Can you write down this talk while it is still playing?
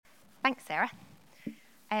Thanks, Sarah.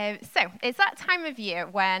 So, it's that time of year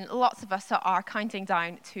when lots of us are counting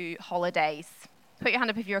down to holidays. Put your hand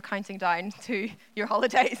up if you're counting down to your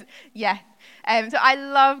holidays. Yeah. So I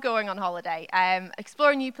love going on holiday,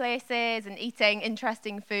 exploring new places and eating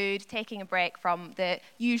interesting food, taking a break from the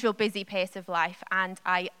usual busy pace of life, and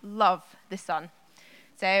I love the sun.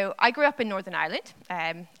 So I grew up in Northern Ireland,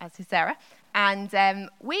 as did Sarah, and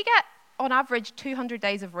we get, on average, 200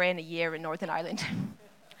 days of rain a year in Northern Ireland.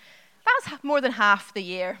 That's more than half the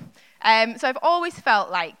year. So I've always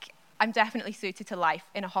felt like I'm definitely suited to life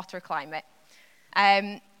in a hotter climate.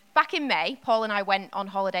 Back in May, Paul and I went on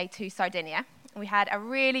holiday to Sardinia. We had a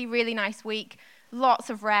really, really nice week, lots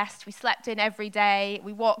of rest. We slept in every day.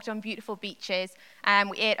 We walked on beautiful beaches.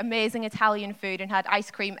 We ate amazing Italian food and had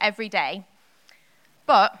ice cream every day.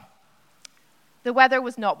 But the weather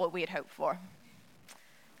was not what we had hoped for.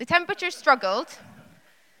 The temperature struggled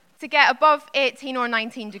to get above 18 or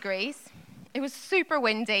 19 degrees. It was super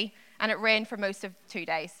windy, and it rained for most of 2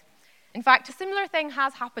 days. In fact, a similar thing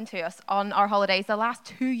has happened to us on our holidays the last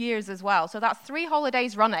 2 years as well. So that's 3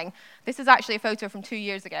 holidays running. This is actually a photo from 2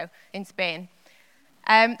 years ago in Spain.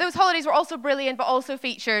 Those holidays were also brilliant, but also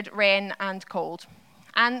featured rain and cold.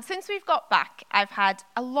 And since we've got back, I've had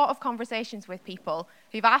a lot of conversations with people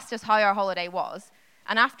who've asked us how our holiday was.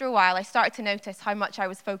 And after a while, I started to notice how much I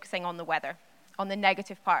was focusing on the weather, on the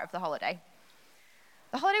negative part of the holiday.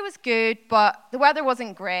 The holiday was good, but the weather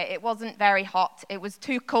wasn't great. It wasn't very hot. It was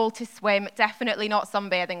too cold to swim, definitely not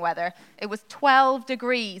sunbathing weather. It was 12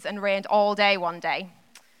 degrees and rained all day one day.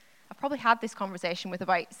 I've probably had this conversation with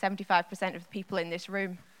about 75% of the people in this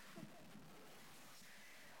room.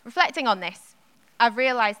 Reflecting on this, I've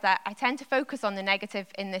realized that I tend to focus on the negative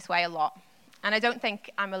in this way a lot, and I don't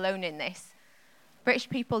think I'm alone in this. British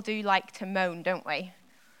people do like to moan, don't we?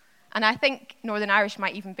 And I think Northern Irish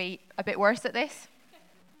might even be a bit worse at this.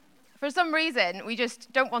 For some reason, we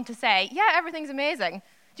just don't want to say, yeah, everything's amazing.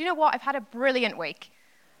 Do you know what? I've had a brilliant week.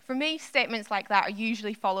 For me, statements like that are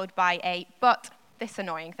usually followed by a, but this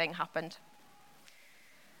annoying thing happened.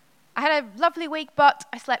 I had a lovely week, but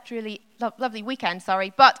I slept lovely weekend,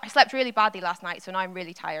 but I slept really badly last night, so now I'm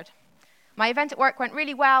really tired. My event at work went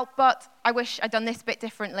really well, but I wish I'd done this bit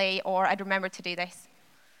differently, or I'd remembered to do this.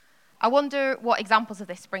 I wonder what examples of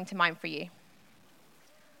this spring to mind for you.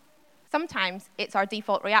 Sometimes it's our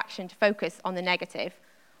default reaction to focus on the negative,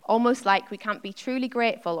 almost like we can't be truly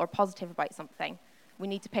grateful or positive about something. We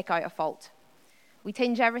need to pick out a fault. We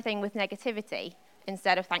tinge everything with negativity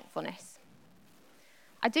instead of thankfulness.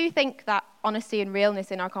 I do think that honesty and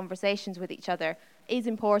realness in our conversations with each other is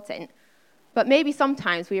important, but maybe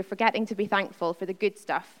sometimes we are forgetting to be thankful for the good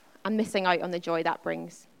stuff and missing out on the joy that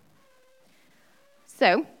brings.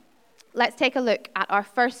 So, let's take a look at our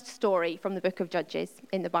first story from the book of Judges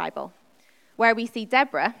in the Bible, where we see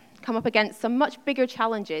Deborah come up against some much bigger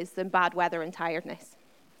challenges than bad weather and tiredness.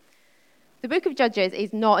 The book of Judges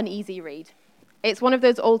is not an easy read. It's one of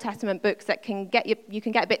those Old Testament books that you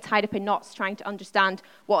can get a bit tied up in knots trying to understand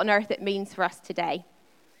what on earth it means for us today.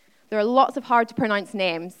 There are lots of hard-to-pronounce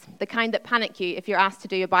names, the kind that panic you if you're asked to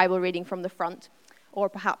do a Bible reading from the front, or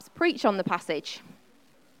perhaps preach on the passage.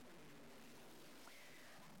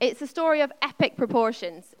 It's a story of epic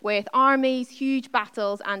proportions, with armies, huge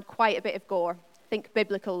battles, and quite a bit of gore. Think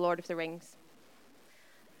biblical Lord of the Rings.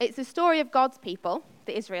 It's a story of God's people,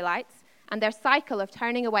 the Israelites, and their cycle of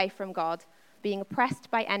turning away from God, being oppressed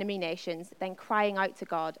by enemy nations, then crying out to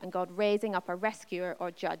God, and God raising up a rescuer or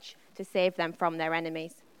judge to save them from their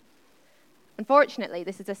enemies. Unfortunately,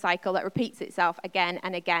 this is a cycle that repeats itself again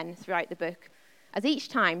and again throughout the book, as each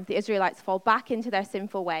time the Israelites fall back into their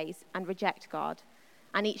sinful ways and reject God.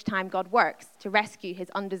 And each time God works to rescue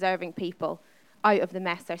his undeserving people out of the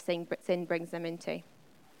mess their sin brings them into.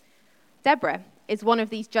 Deborah is one of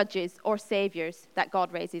these judges or saviors that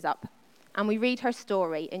God raises up, and we read her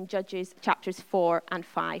story in Judges chapters 4 and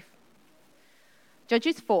 5.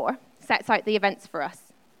 Judges 4 sets out the events for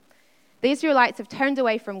us. The Israelites have turned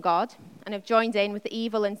away from God and have joined in with the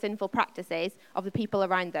evil and sinful practices of the people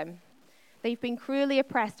around them. They've been cruelly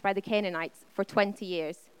oppressed by the Canaanites for 20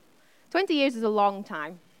 years. 20 years is a long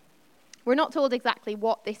time. We're not told exactly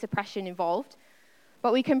what this oppression involved,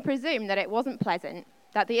 but we can presume that it wasn't pleasant,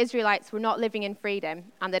 that the Israelites were not living in freedom,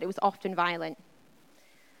 and that it was often violent.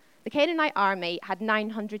 The Canaanite army had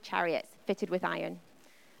 900 chariots fitted with iron,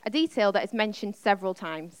 a detail that is mentioned several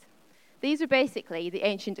times. These are basically the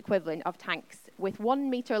ancient equivalent of tanks, with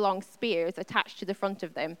 1-meter-long spears attached to the front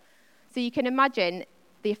of them. So you can imagine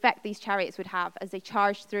the effect these chariots would have as they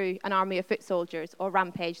charged through an army of foot soldiers or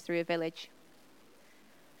rampaged through a village.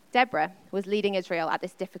 Deborah was leading Israel at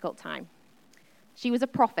this difficult time. She was a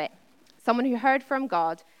prophet, someone who heard from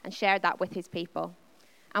God and shared that with his people.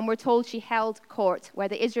 And we're told she held court where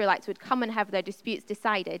the Israelites would come and have their disputes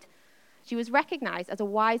decided. She was recognized as a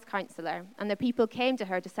wise counselor, and the people came to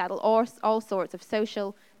her to settle all sorts of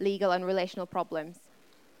social, legal, and relational problems.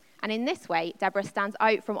 And in this way, Deborah stands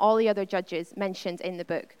out from all the other judges mentioned in the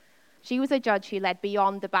book. She was a judge who led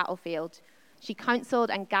beyond the battlefield. She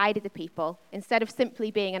counseled and guided the people instead of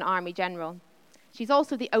simply being an army general. She's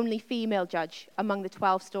also the only female judge among the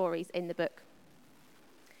 12 stories in the book.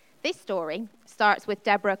 This story starts with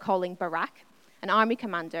Deborah calling Barak, an army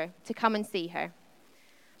commander, to come and see her.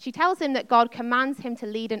 She tells him that God commands him to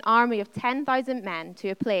lead an army of 10,000 men to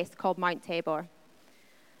a place called Mount Tabor.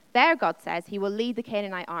 There, God says, he will lead the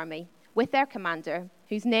Canaanite army with their commander,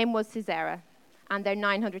 whose name was Sisera, and their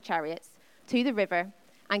 900 chariots, to the river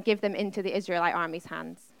and give them into the Israelite army's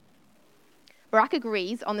hands. Barak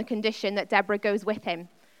agrees on the condition that Deborah goes with him,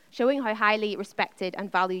 showing how highly respected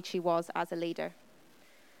and valued she was as a leader.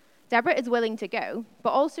 Deborah is willing to go,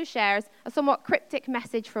 but also shares a somewhat cryptic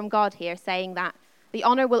message from God here, saying that the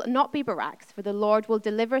honor will not be Barak's, for the Lord will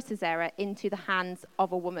deliver Sisera into the hands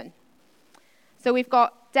of a woman. So we've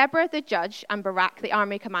got Deborah, the judge, and Barak, the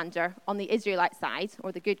army commander, on the Israelite side,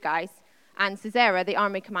 or the good guys, and Sisera, the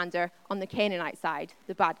army commander, on the Canaanite side,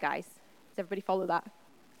 the bad guys. Does everybody follow that?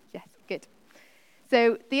 Yes, good.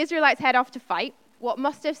 So the Israelites head off to fight what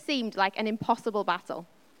must have seemed like an impossible battle.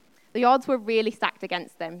 The odds were really stacked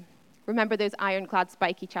against them. Remember those ironclad,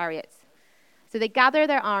 spiky chariots. So they gather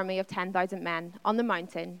their army of 10,000 men on the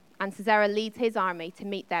mountain, and Sisera leads his army to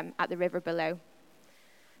meet them at the river below.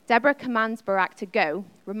 Deborah commands Barak to go,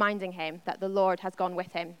 reminding him that the Lord has gone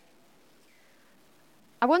with him.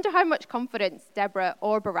 I wonder how much confidence Deborah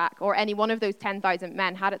or Barak or any one of those 10,000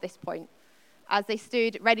 men had at this point, as they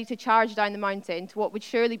stood ready to charge down the mountain to what would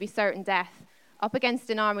surely be certain death, up against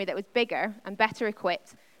an army that was bigger and better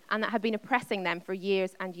equipped and that had been oppressing them for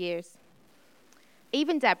years and years.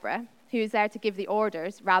 Even Deborah, who was there to give the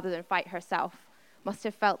orders rather than fight herself, must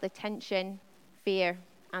have felt the tension, fear,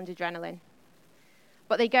 and adrenaline.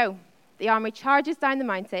 But they go. The army charges down the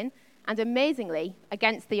mountain, and amazingly,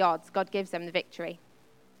 against the odds, God gives them the victory.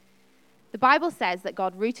 The Bible says that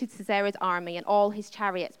God routed Sisera's army and all his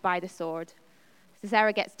chariots by the sword.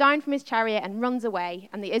 Sisera gets down from his chariot and runs away,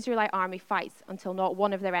 and the Israelite army fights until not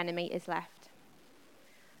one of their enemy is left.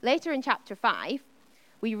 Later in chapter 5,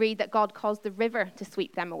 we read that God caused the river to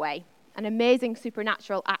sweep them away, an amazing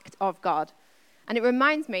supernatural act of God. And it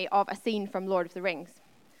reminds me of a scene from Lord of the Rings.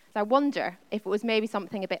 So I wonder if it was maybe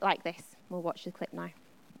something a bit like this. We'll watch the clip now.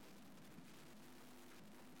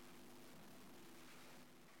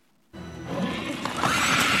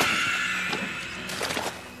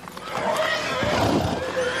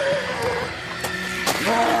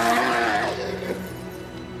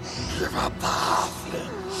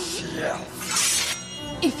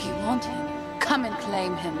 If you want him, come and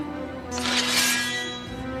claim him.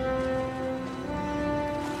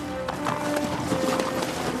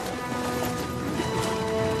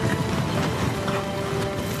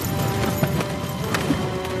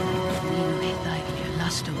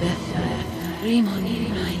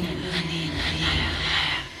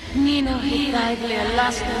 Nino hitaiglia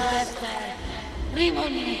lasten vettä.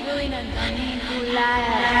 Rimoni ruinen kanin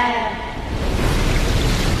kulää.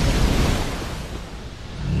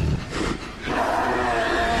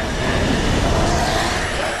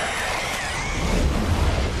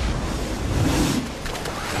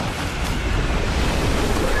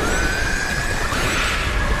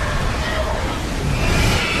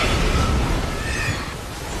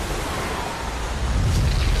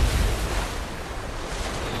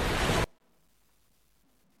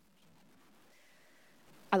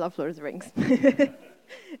 I love Lord of the Rings.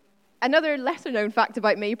 Another lesser-known fact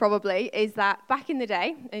about me, probably, is that back in the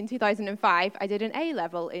day, in 2005, I did an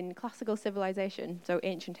A-level in classical civilization, so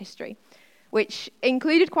ancient history, which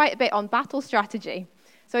included quite a bit on battle strategy.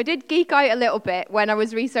 So I did geek out a little bit when I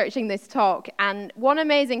was researching this talk, and one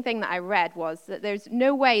amazing thing that I read was that there's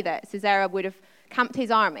no way that Sisera would have camped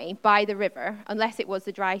his army by the river unless it was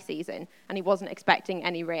the dry season and he wasn't expecting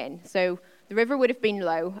any rain. So the river would have been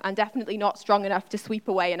low and definitely not strong enough to sweep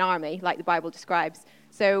away an army like the Bible describes.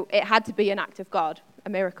 So it had to be an act of God, a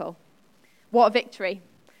miracle. What a victory.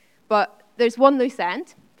 But there's one loose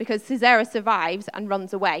end because Sisera survives and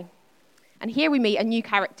runs away. And here we meet a new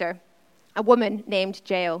character, a woman named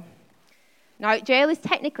Jael. Now, Jael is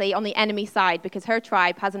technically on the enemy side because her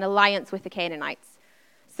tribe has an alliance with the Canaanites.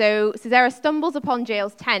 So Sisera stumbles upon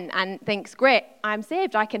Jael's tent and thinks, great, I'm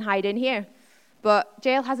saved, I can hide in here. But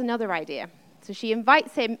Jael has another idea. So she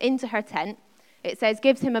invites him into her tent. It says,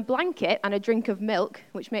 gives him a blanket and a drink of milk,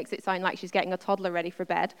 which makes it sound like she's getting a toddler ready for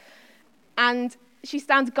bed. and she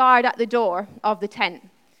stands guard at the door of the tent.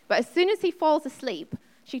 But as soon as he falls asleep,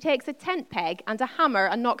 she takes a tent peg and a hammer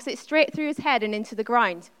and knocks it straight through his head and into the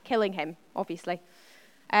ground, killing him, obviously.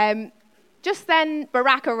 Just then,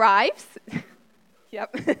 Barak arrives.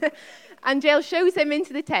 Yep. And Jael shows him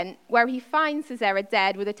into the tent, where he finds Sisera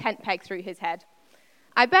dead with a tent peg through his head.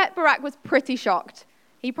 I bet Barak was pretty shocked.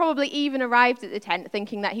 He probably even arrived at the tent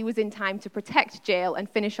thinking that he was in time to protect Jael and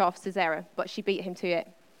finish off Sisera, but she beat him to it.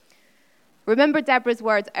 Remember Deborah's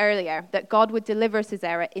words earlier, that God would deliver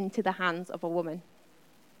Sisera into the hands of a woman.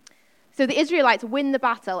 So the Israelites win the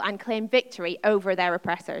battle and claim victory over their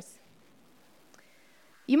oppressors.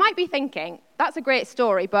 You might be thinking, that's a great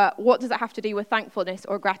story, but what does it have to do with thankfulness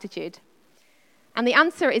or gratitude? And the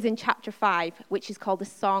answer is in chapter 5, which is called the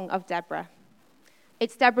Song of Deborah.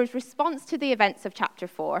 It's Deborah's response to the events of chapter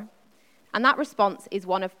 4, and that response is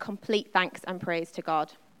one of complete thanks and praise to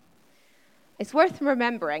God. It's worth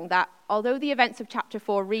remembering that although the events of chapter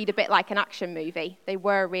 4 read a bit like an action movie, they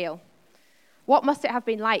were real. What must it have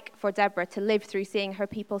been like for Deborah to live through seeing her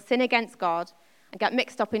people sin against God and get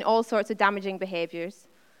mixed up in all sorts of damaging behaviors,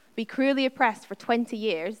 be cruelly oppressed for 20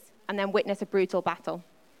 years, and then witness a brutal battle,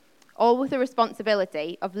 all with the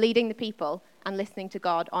responsibility of leading the people and listening to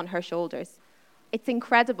God on her shoulders. It's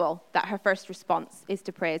incredible that her first response is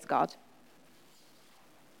to praise God.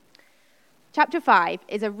 Chapter 5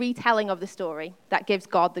 is a retelling of the story that gives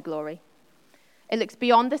God the glory. It looks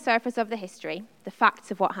beyond the surface of the history, the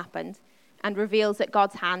facts of what happened, and reveals that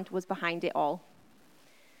God's hand was behind it all.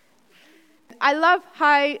 I love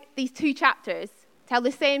how these two chapters tell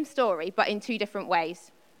the same story, but in two different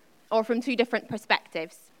ways, or from two different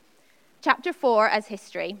perspectives. Chapter 4 as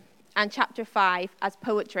history, and chapter 5 as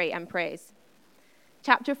poetry and praise.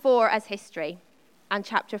 Chapter 4 as history, and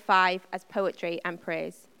chapter 5 as poetry and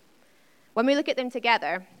praise. When we look at them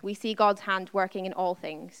together, we see God's hand working in all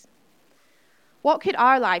things. What could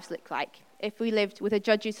our lives look like if we lived with a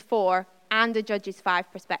Judges 4 and a Judges 5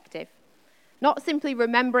 perspective? Not simply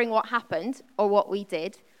remembering what happened or what we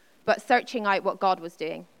did, but searching out what God was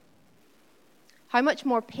doing. How much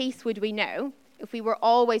more peace would we know if we were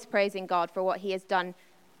always praising God for what he has done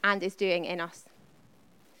and is doing in us?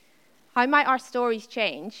 How might our stories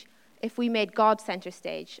change if we made God center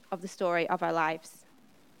stage of the story of our lives?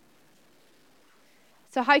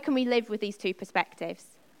 So how can we live with these two perspectives,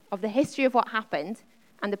 of the history of what happened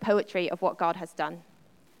and the poetry of what God has done?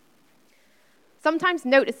 Sometimes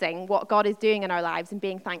noticing what God is doing in our lives and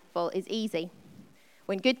being thankful is easy.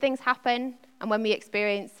 When good things happen and when we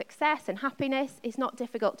experience success and happiness, it's not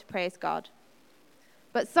difficult to praise God.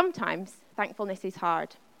 But sometimes thankfulness is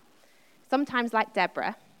hard. Sometimes, like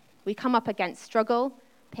Deborah, we come up against struggle,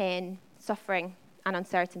 pain, suffering, and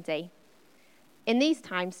uncertainty. In these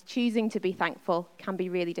times, choosing to be thankful can be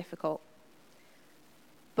really difficult.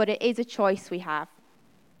 But it is a choice we have.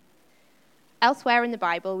 Elsewhere in the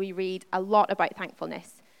Bible, we read a lot about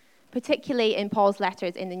thankfulness, particularly in Paul's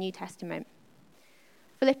letters in the New Testament.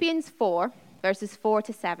 Philippians 4, verses 4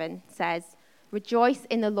 to 7 says, "Rejoice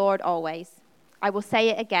in the Lord always. I will say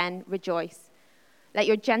it again, rejoice. Let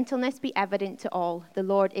your gentleness be evident to all. The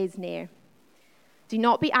Lord is near. Do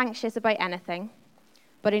not be anxious about anything,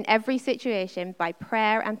 but in every situation, by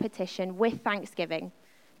prayer and petition with thanksgiving,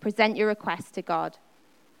 present your requests to God.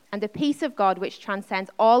 And the peace of God, which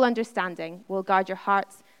transcends all understanding, will guard your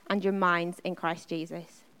hearts and your minds in Christ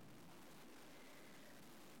Jesus."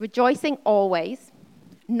 Rejoicing always,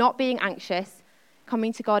 not being anxious,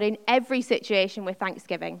 coming to God in every situation with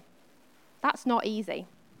thanksgiving. That's not easy.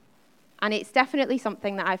 And it's definitely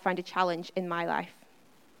something that I find a challenge in my life.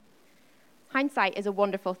 Hindsight is a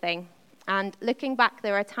wonderful thing. And looking back,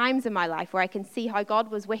 there are times in my life where I can see how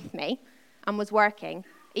God was with me and was working,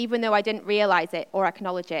 even though I didn't realize it or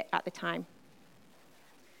acknowledge it at the time.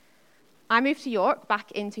 I moved to York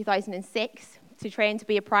back in 2006 to train to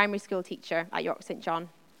be a primary school teacher at York St John.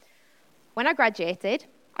 When I graduated,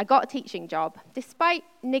 I got a teaching job, despite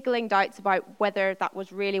niggling doubts about whether that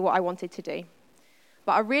was really what I wanted to do.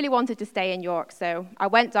 But I really wanted to stay in York, so I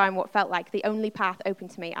went down what felt like the only path open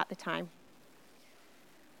to me at the time.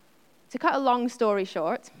 To cut a long story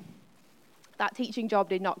short, that teaching job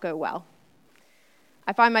did not go well.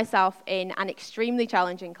 I found myself in an extremely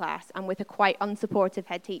challenging class and with a quite unsupportive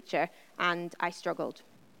head teacher, and I struggled.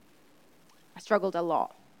 I struggled a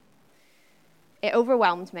lot. It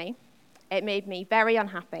overwhelmed me, it made me very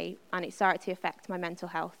unhappy, and it started to affect my mental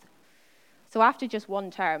health. So after just one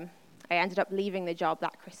term, I ended up leaving the job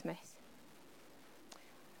that Christmas.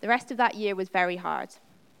 The rest of that year was very hard.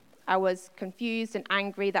 I was confused and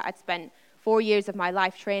angry that I'd spent 4 years of my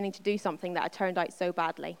life training to do something that had turned out so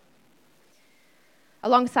badly.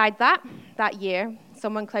 Alongside that year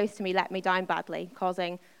someone close to me let me down badly,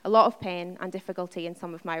 causing a lot of pain and difficulty in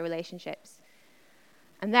some of my relationships.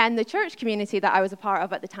 And then the church community that I was a part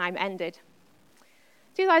of at the time ended.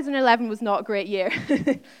 2011 was not a great year.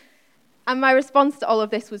 And my response to all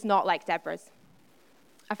of this was not like Deborah's.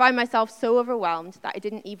 I found myself so overwhelmed that I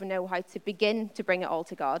didn't even know how to begin to bring it all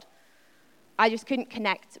to God. I just couldn't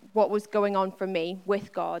connect what was going on for me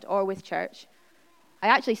with God or with church. I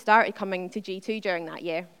actually started coming to G2 during that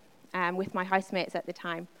year with my housemates at the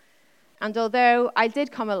time. And although I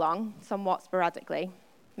did come along somewhat sporadically,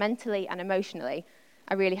 mentally and emotionally,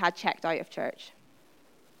 I really had checked out of church.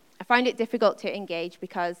 I found it difficult to engage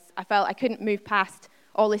because I felt I couldn't move past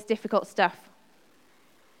all this difficult stuff.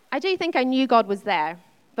 I do think I knew God was there,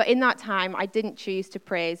 but in that time I didn't choose to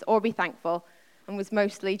praise or be thankful and was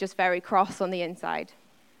mostly just very cross on the inside.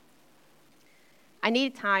 I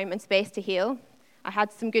needed time and space to heal. I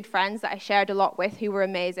had some good friends that I shared a lot with who were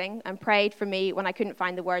amazing and prayed for me when I couldn't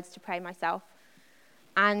find the words to pray myself.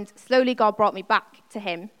 And slowly God brought me back to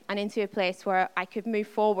him and into a place where I could move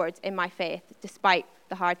forward in my faith despite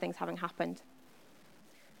the hard things having happened.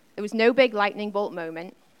 There was no big lightning bolt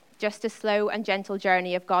moment, just a slow and gentle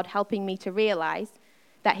journey of God helping me to realize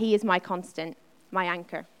that he is my constant, my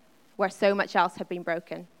anchor, where so much else had been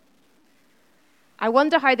broken. I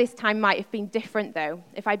wonder how this time might have been different, though,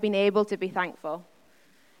 if I'd been able to be thankful,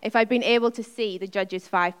 if I'd been able to see the Judges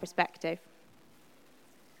 5 perspective.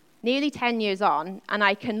 Nearly 10 years on, and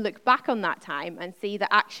I can look back on that time and see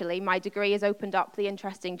that actually my degree has opened up the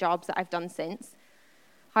interesting jobs that I've done since.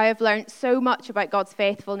 How I've learned so much about God's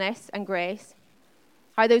faithfulness and grace.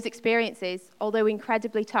 How those experiences, although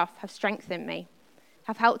incredibly tough, have strengthened me,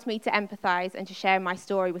 have helped me to empathize and to share my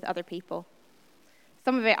story with other people.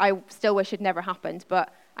 Some of it I still wish had never happened,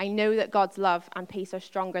 but I know that God's love and peace are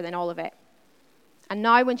stronger than all of it. And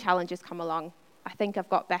now when challenges come along, I think I've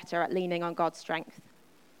got better at leaning on God's strength.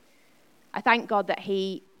 I thank God that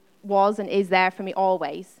he was and is there for me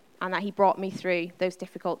always, and that he brought me through those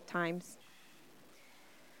difficult times.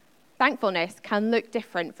 Thankfulness can look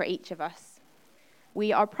different for each of us.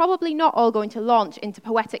 We are probably not all going to launch into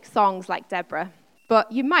poetic songs like Deborah,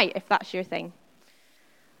 but you might if that's your thing.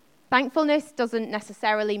 Thankfulness doesn't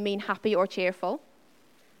necessarily mean happy or cheerful.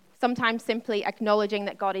 Sometimes simply acknowledging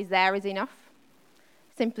that God is there is enough.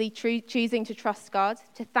 Simply choosing to trust God,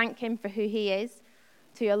 to thank him for who he is,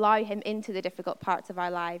 to allow him into the difficult parts of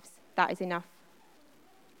our lives, that is enough.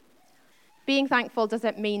 Being thankful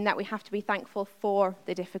doesn't mean that we have to be thankful for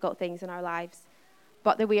the difficult things in our lives,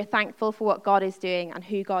 but that we are thankful for what God is doing and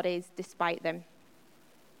who God is despite them.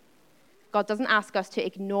 God doesn't ask us to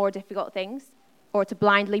ignore difficult things or to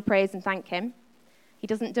blindly praise and thank him. He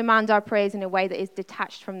doesn't demand our praise in a way that is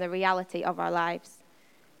detached from the reality of our lives.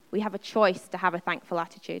 We have a choice to have a thankful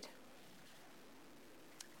attitude.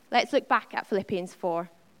 Let's look back at Philippians 4.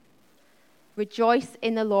 Rejoice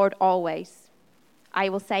in the Lord always. I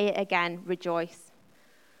will say it again, rejoice.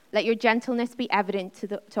 Let your gentleness be evident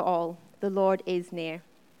to all. The Lord is near.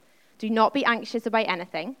 Do not be anxious about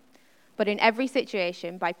anything, but in every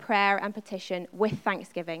situation, by prayer and petition, with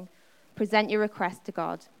thanksgiving, present your request to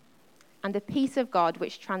God. And the peace of God,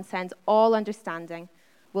 which transcends all understanding,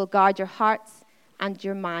 will guard your hearts and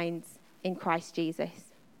your minds in Christ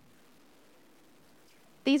Jesus.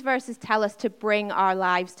 These verses tell us to bring our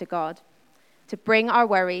lives to God, to bring our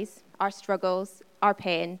worries, our struggles, our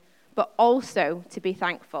pain, but also to be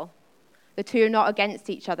thankful. The two are not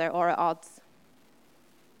against each other or at odds.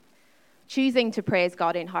 Choosing to praise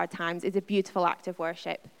God in hard times is a beautiful act of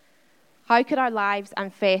worship. How could our lives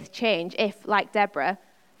and faith change if, like Deborah,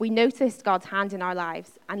 we noticed God's hand in our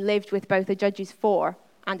lives and lived with both a Judges 4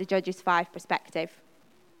 and a Judges 5 perspective?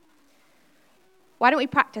 Why don't we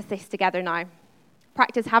practice this together now?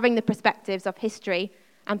 Practice having the perspectives of history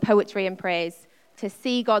and poetry and praise to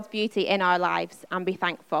see God's beauty in our lives and be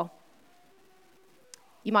thankful.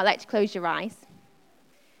 You might like to close your eyes.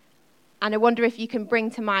 And I wonder if you can bring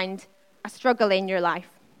to mind a struggle in your life,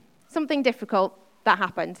 something difficult that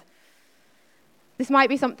happened. This might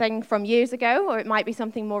be something from years ago, or it might be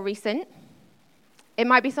something more recent. It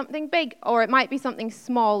might be something big, or it might be something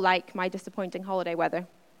small like my disappointing holiday weather.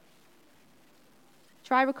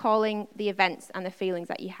 Try recalling the events and the feelings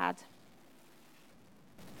that you had.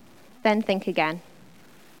 Then think again.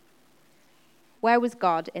 Where was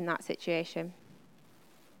God in that situation?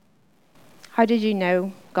 How did you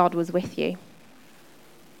know God was with you?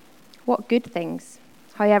 What good things,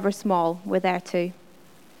 however small, were there too?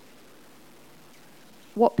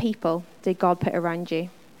 What people did God put around you?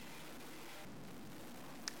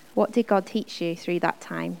 What did God teach you through that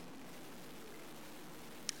time?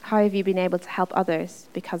 How have you been able to help others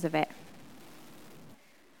because of it?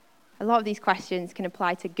 A lot of these questions can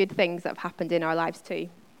apply to good things that have happened in our lives too,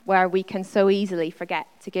 where we can so easily forget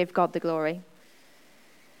to give God the glory.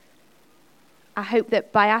 I hope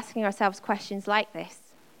that by asking ourselves questions like this,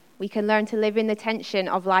 we can learn to live in the tension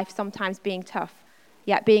of life sometimes being tough,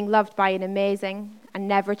 yet being loved by an amazing and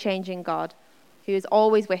never-changing God who is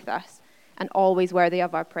always with us and always worthy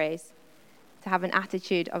of our praise, to have an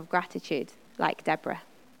attitude of gratitude like Deborah.